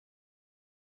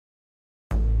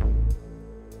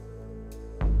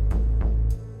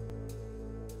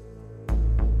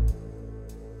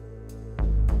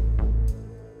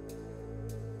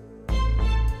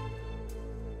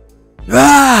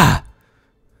Ah!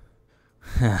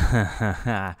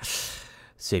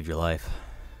 Saved your life.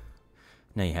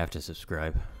 Now you have to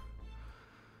subscribe.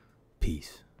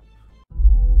 Peace.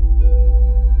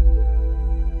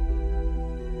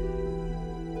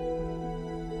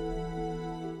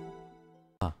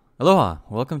 Aloha!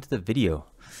 Welcome to the video.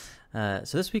 So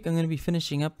this week I'm going to be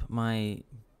finishing up my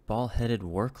BallHeaded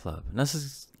War Club. Now this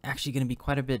is actually going to be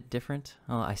quite a bit different.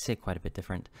 Well, I say quite a bit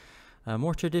different.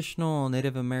 More traditional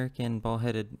Native American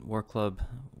BallHeaded War Club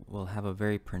will have a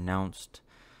very pronounced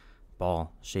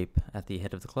ball shape at the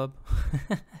head of the club.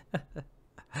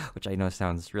 Which I know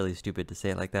sounds really stupid to say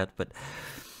it like that, but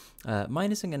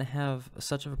mine isn't going to have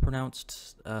such of a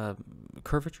pronounced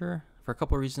curvature for a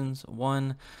couple of reasons.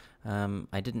 One,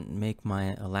 I didn't make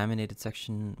my laminated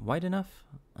section wide enough.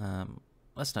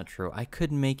 That's not true. I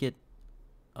could make it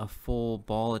a full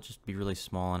ball, it'd just be really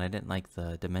small, and I didn't like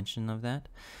the dimension of that.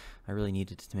 I really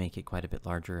needed to make it quite a bit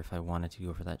larger if I wanted to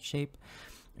go for that shape.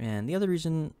 And the other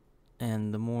reason,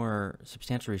 and the more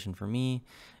substantial reason for me,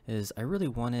 is I really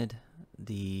wanted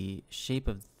the shape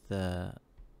of the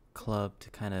club to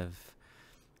kind of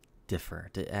differ,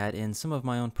 to add in some of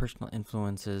my own personal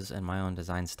influences and my own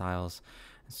design styles.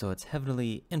 So it's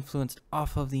heavily influenced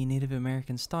off of the Native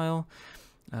American style,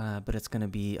 but it's going to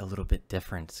be a little bit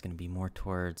different. It's going to be more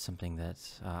towards something that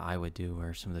I would do,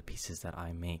 or some of the pieces that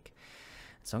I make.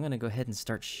 So I'm going to go ahead and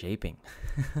start shaping.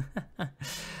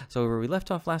 So where we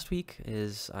left off last week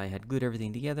is I had glued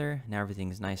everything together. Now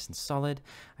everything's nice and solid.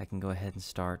 I can go ahead and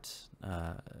start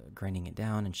grinding it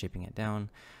down and shaping it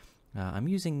down. I'm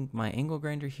using my angle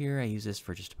grinder here. I use this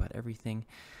for just about everything.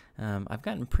 I've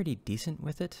gotten pretty decent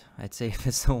with it. I'd say if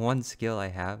it's the one skill I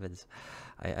have, is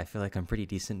I feel like I'm pretty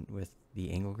decent with the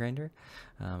angle grinder.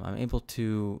 I'm able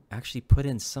to actually put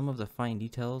in some of the fine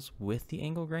details with the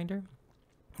angle grinder.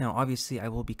 Now, obviously, I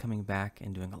will be coming back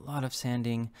and doing a lot of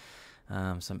sanding,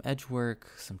 some edge work,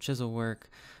 some chisel work,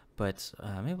 but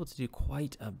I'm able to do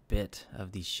quite a bit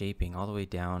of the shaping all the way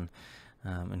down,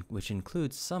 which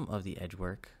includes some of the edge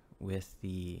work with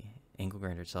the angle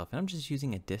grinder itself. And I'm just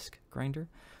using a disc grinder.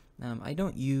 I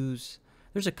don't use,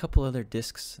 there's a couple other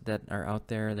discs that are out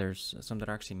there. There's some that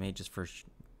are actually made just for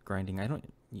grinding.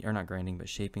 Or not grinding, but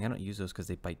shaping. I don't use those because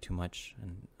they bite too much,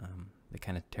 and they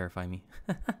kind of terrify me.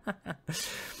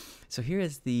 So here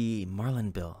is the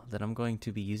marlin bill that I'm going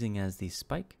to be using as the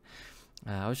spike.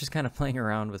 I was just kind of playing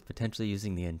around with potentially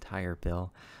using the entire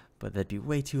bill, but that'd be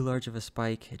way too large of a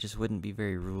spike. It just wouldn't be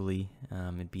very ruly.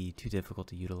 It'd be too difficult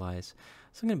to utilize.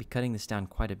 So I'm going to be cutting this down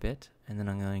quite a bit, and then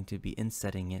I'm going to be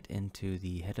insetting it into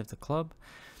the head of the club.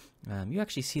 You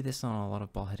actually see this on a lot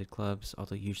of ball-headed clubs,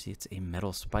 although usually it's a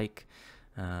metal spike.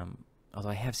 Although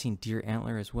I have seen deer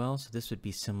antler as well, so this would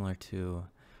be similar to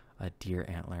a deer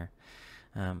antler.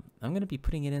 I'm going to be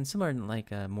putting it in similar to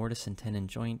like a mortise and tenon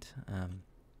joint,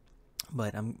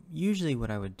 but usually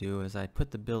what I would do is I'd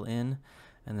put the bill in,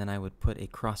 and then I would put a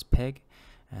cross peg,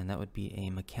 and that would be a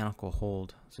mechanical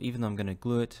hold. So even though I'm going to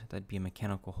glue it, that'd be a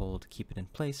mechanical hold to keep it in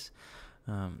place.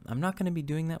 I'm not going to be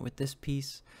doing that with this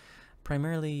piece,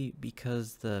 primarily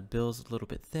because the bill's a little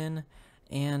bit thin,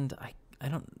 and I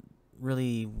don't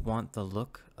really want the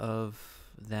look of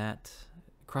that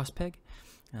cross peg.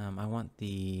 I want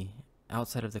the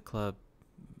outside of the club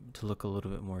to look a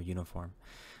little bit more uniform.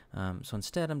 So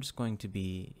instead I'm just going to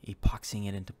be epoxying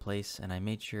it into place, and I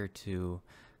made sure to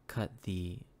cut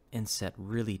the inset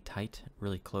really tight,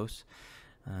 really close,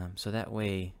 so that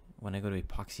way when I go to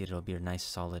epoxy it, it'll be a nice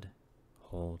solid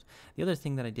hold. The other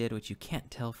thing that I did, which you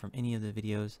can't tell from any of the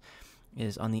videos,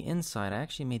 is on the inside I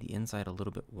actually made the inside a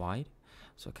little bit wide,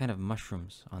 so it kind of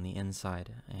mushrooms on the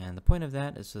inside, and the point of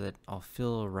that is so that I'll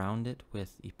fill around it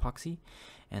with epoxy,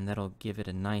 and that'll give it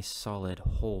a nice solid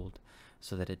hold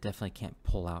so that it definitely can't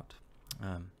pull out.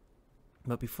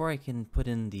 But before I can put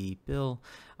in the bill,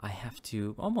 I have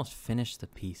to almost finish the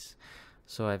piece.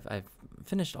 So I've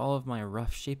finished all of my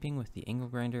rough shaping with the angle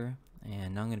grinder,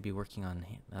 and now I'm going to be working on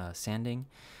sanding.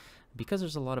 Because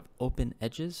there's a lot of open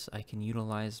edges, I can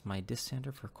utilize my disc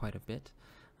sander for quite a bit,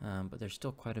 but there's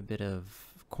still quite a bit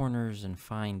of corners and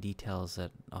fine details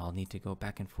that I'll need to go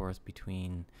back and forth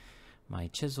between my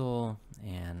chisel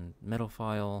and metal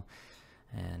file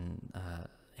and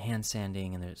hand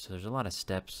sanding, and so there's a lot of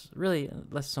steps, really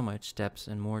less so much steps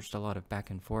and more just a lot of back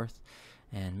and forth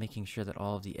and making sure that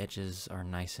all of the edges are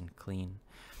nice and clean.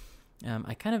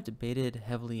 I kind of debated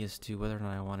heavily as to whether or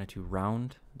not I wanted to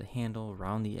round the handle,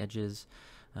 round the edges.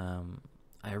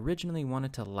 I originally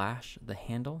wanted to lash the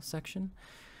handle section,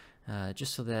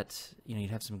 just so that you'd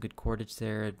have some good cordage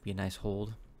there. It'd be a nice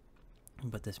hold.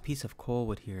 But this piece of coal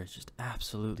wood here is just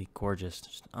absolutely gorgeous,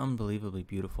 just unbelievably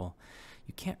beautiful.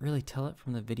 You can't really tell it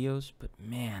from the videos, but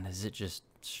man, is it just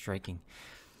striking.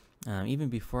 Even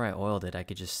before I oiled it, I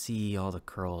could just see all the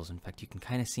curls. In fact, you can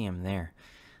kind of see them there.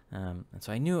 And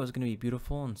so I knew it was going to be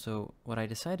beautiful, and so what I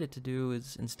decided to do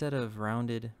is, instead of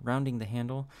rounding the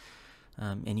handle,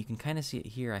 and you can kind of see it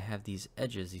here, I have these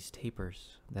edges, these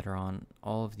tapers that are on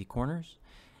all of the corners,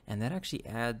 and that actually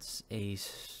adds a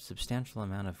substantial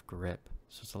amount of grip.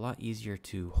 So it's a lot easier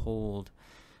to hold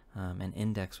and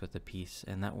index with the piece,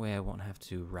 and that way I won't have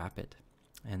to wrap it.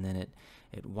 And then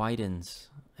it widens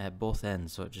at both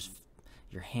ends, so it just,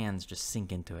 your hands just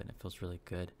sink into it, and it feels really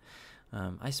good.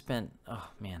 I spent, oh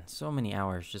man, so many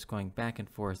hours just going back and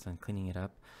forth and cleaning it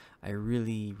up. I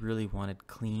really, really wanted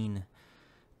clean,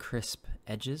 crisp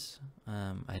edges.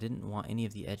 I didn't want any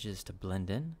of the edges to blend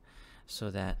in, so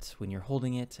that when you're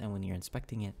holding it and when you're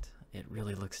inspecting it, it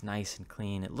really looks nice and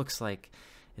clean. It looks like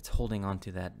it's holding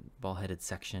onto that ball-headed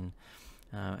section.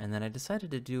 And then I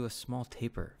decided to do a small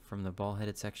taper from the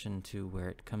ball-headed section to where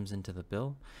it comes into the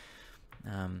bill.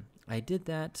 I did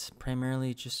that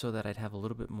primarily just so that I'd have a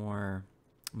little bit more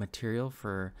material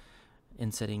for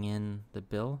insetting in the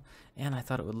bill, and I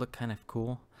thought it would look kind of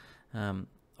cool.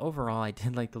 Overall, I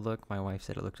did like the look. My wife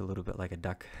said it looked a little bit like a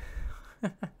duck,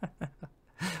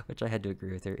 which I had to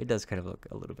agree with her. It does kind of look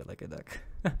a little bit like a duck.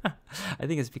 I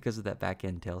think it's because of that back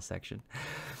end tail section.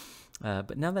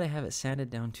 But now that I have it sanded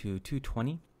down to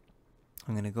 220,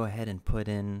 I'm going to go ahead and put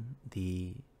in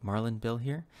the marlin bill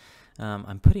here.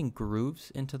 I'm putting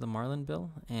grooves into the marlin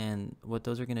bill, and what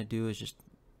those are going to do is just,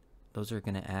 those are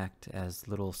going to act as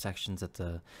little sections that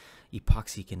the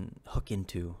epoxy can hook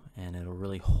into, and it'll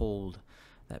really hold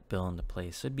that bill into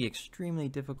place. So it'd be extremely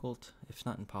difficult, if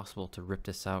not impossible, to rip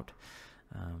this out.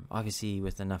 Obviously,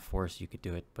 with enough force, you could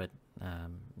do it, but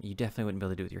you definitely wouldn't be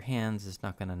able to do it with your hands. It's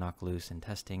not going to knock loose in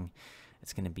testing.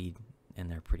 It's going to be in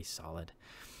there pretty solid.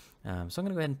 So I'm going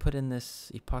to go ahead and put in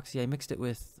this epoxy. I mixed it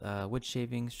with wood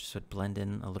shavings just so it blend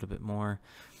in a little bit more,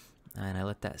 and I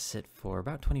let that sit for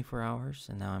about 24 hours,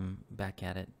 and now I'm back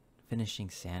at it finishing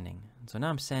sanding. And so now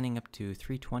I'm sanding up to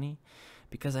 320.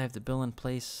 Because I have the bill in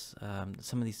place,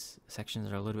 some of these sections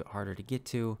are a little bit harder to get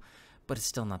to, but it's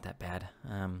still not that bad.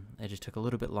 It just took a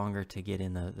little bit longer to get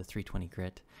in the 320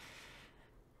 grit.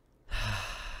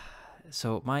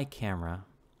 So my camera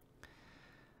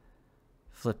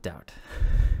flipped out.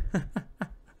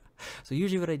 So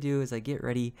usually what I do is I get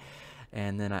ready,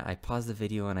 and then I pause the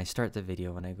video and I start the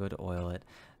video and I go to oil it.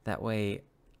 That way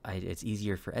it's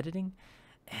easier for editing,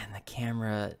 and the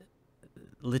camera,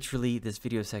 literally this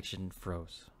video section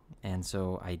froze, and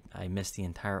so I missed the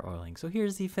entire oiling. So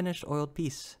here's the finished oiled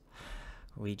piece.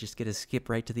 We just get to skip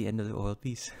right to the end of the oiled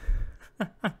piece.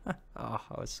 Oh,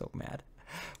 I was so mad.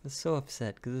 I was so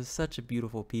upset because it was such a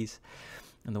beautiful piece,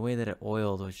 and the way that it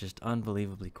oiled was just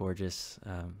unbelievably gorgeous.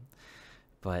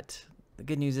 But the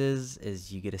good news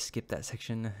is you get to skip that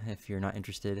section if you're not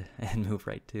interested and move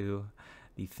right to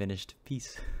the finished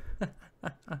piece.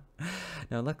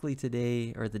 Now, luckily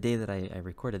today, or the day that I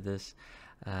recorded this,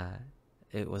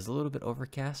 it was a little bit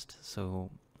overcast, so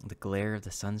the glare of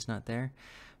the sun's not there.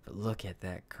 But look at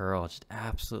that curl, just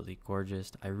absolutely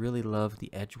gorgeous. I really love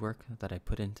the edge work that I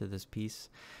put into this piece.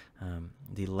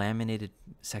 The laminated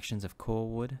sections of koa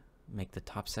wood make the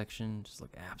top section just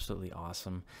look absolutely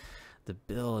awesome. The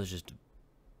bill is just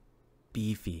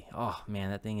beefy. Oh man,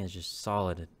 that thing is just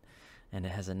solid, and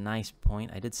it has a nice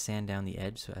point. I did sand down the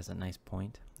edge, so it has a nice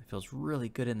point. It feels really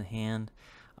good in the hand.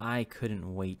 I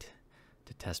couldn't wait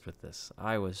to test with this.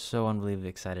 I was so unbelievably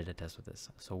excited to test with this.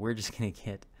 So we're just gonna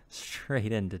get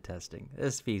straight into testing.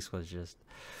 This piece was just,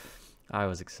 I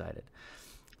was excited.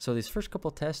 So these first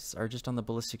couple tests are just on the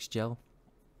ballistics gel.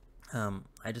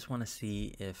 I just want to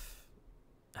see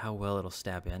how well it'll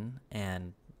stab in,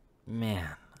 and man,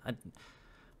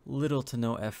 little to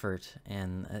no effort,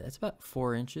 and it's about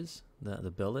 4 inches,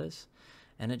 the bill is,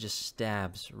 and it just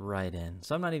stabs right in.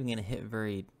 So I'm not even going to hit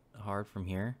very hard from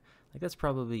here. Like, that's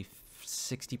probably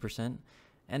 60%,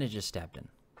 and it just stabbed in.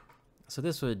 So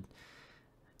this would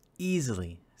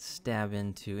easily stab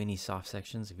into any soft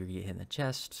sections if you get hit in the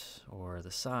chest or the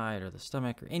side or the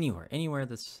stomach or anywhere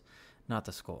that's not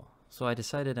the skull. So I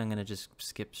decided I'm going to just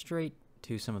skip straight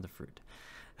to some of the fruit.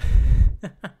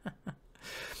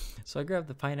 So I grabbed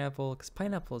the pineapple, because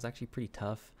pineapple is actually pretty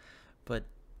tough, but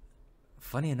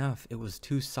funny enough, it was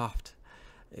too soft.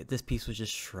 This piece was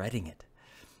just shredding it.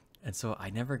 And so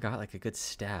I never got like a good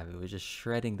stab. It was just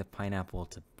shredding the pineapple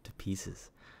to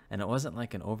pieces. And it wasn't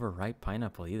like an overripe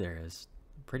pineapple either. It was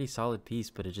a pretty solid piece,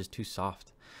 but it's just too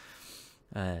soft.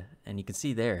 And you can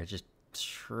see there, it's just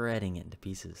shredding it into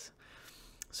pieces.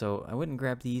 So I wouldn't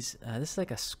grab these. This is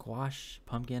like a squash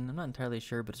pumpkin. I'm not entirely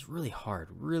sure, but it's really hard,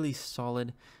 really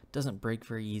solid. Doesn't break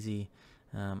very easy.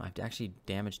 I've actually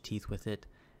damaged teeth with it,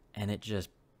 and it just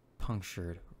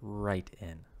punctured right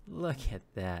in. Look at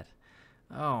that.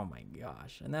 Oh my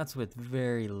gosh. And that's with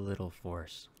very little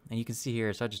force. And you can see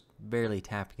here, so I just barely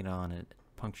tapping it on, it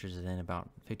punctures it in about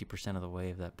 50% of the way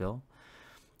of that bill.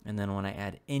 And then when I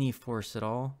add any force at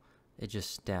all, it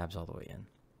just stabs all the way in.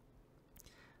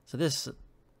 So this,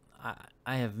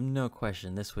 I have no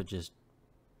question, this would just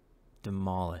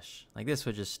demolish. Like this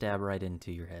would just stab right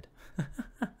into your head.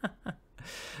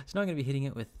 So now I'm going to be hitting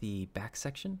it with the back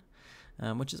section,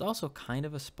 which is also kind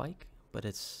of a spike, but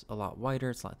it's a lot wider,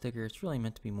 it's a lot thicker. It's really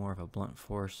meant to be more of a blunt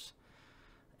force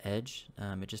edge.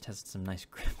 It just has some nice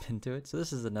grip into it. So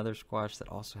this is another squash that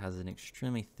also has an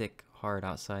extremely thick, hard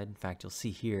outside. In fact, you'll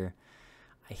see here,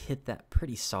 I hit that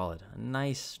pretty solid. A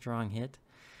nice, strong hit.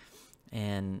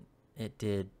 And it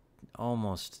did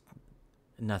almost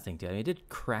nothing to it. I mean, it did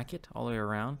crack it all the way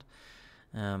around,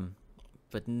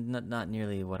 but not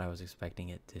nearly what I was expecting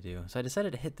it to do. So I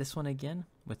decided to hit this one again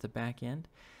with the back end,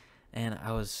 and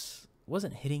I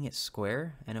wasn't hitting it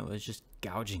square, and it was just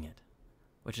gouging it,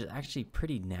 which is actually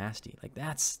pretty nasty. Like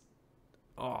that's,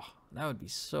 oh, that would be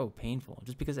so painful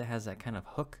just because it has that kind of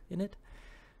hook in it.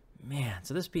 Man,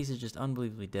 so this piece is just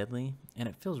unbelievably deadly, and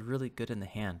it feels really good in the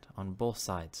hand on both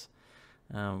sides.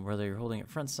 Whether you're holding it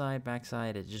front side, back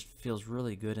side, it just feels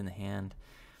really good in the hand,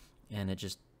 and it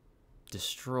just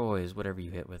destroys whatever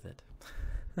you hit with it.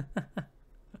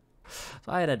 So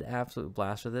I had an absolute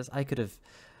blast with this. I could have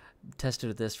tested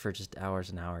with this for just hours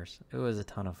and hours. It was a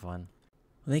ton of fun.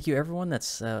 Well, thank you everyone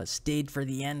that's stayed for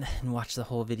the end and watched the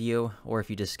whole video, or if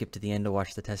you just skipped to the end to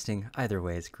watch the testing. Either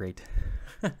way is great.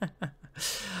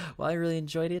 Well, I really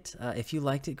enjoyed it. If you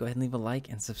liked it, go ahead and leave a like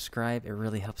and subscribe. It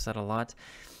really helps out a lot.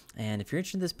 And if you're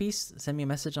interested in this piece, send me a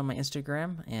message on my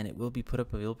Instagram, and it will be put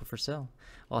up available for sale.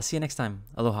 Well, I'll see you next time.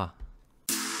 Aloha.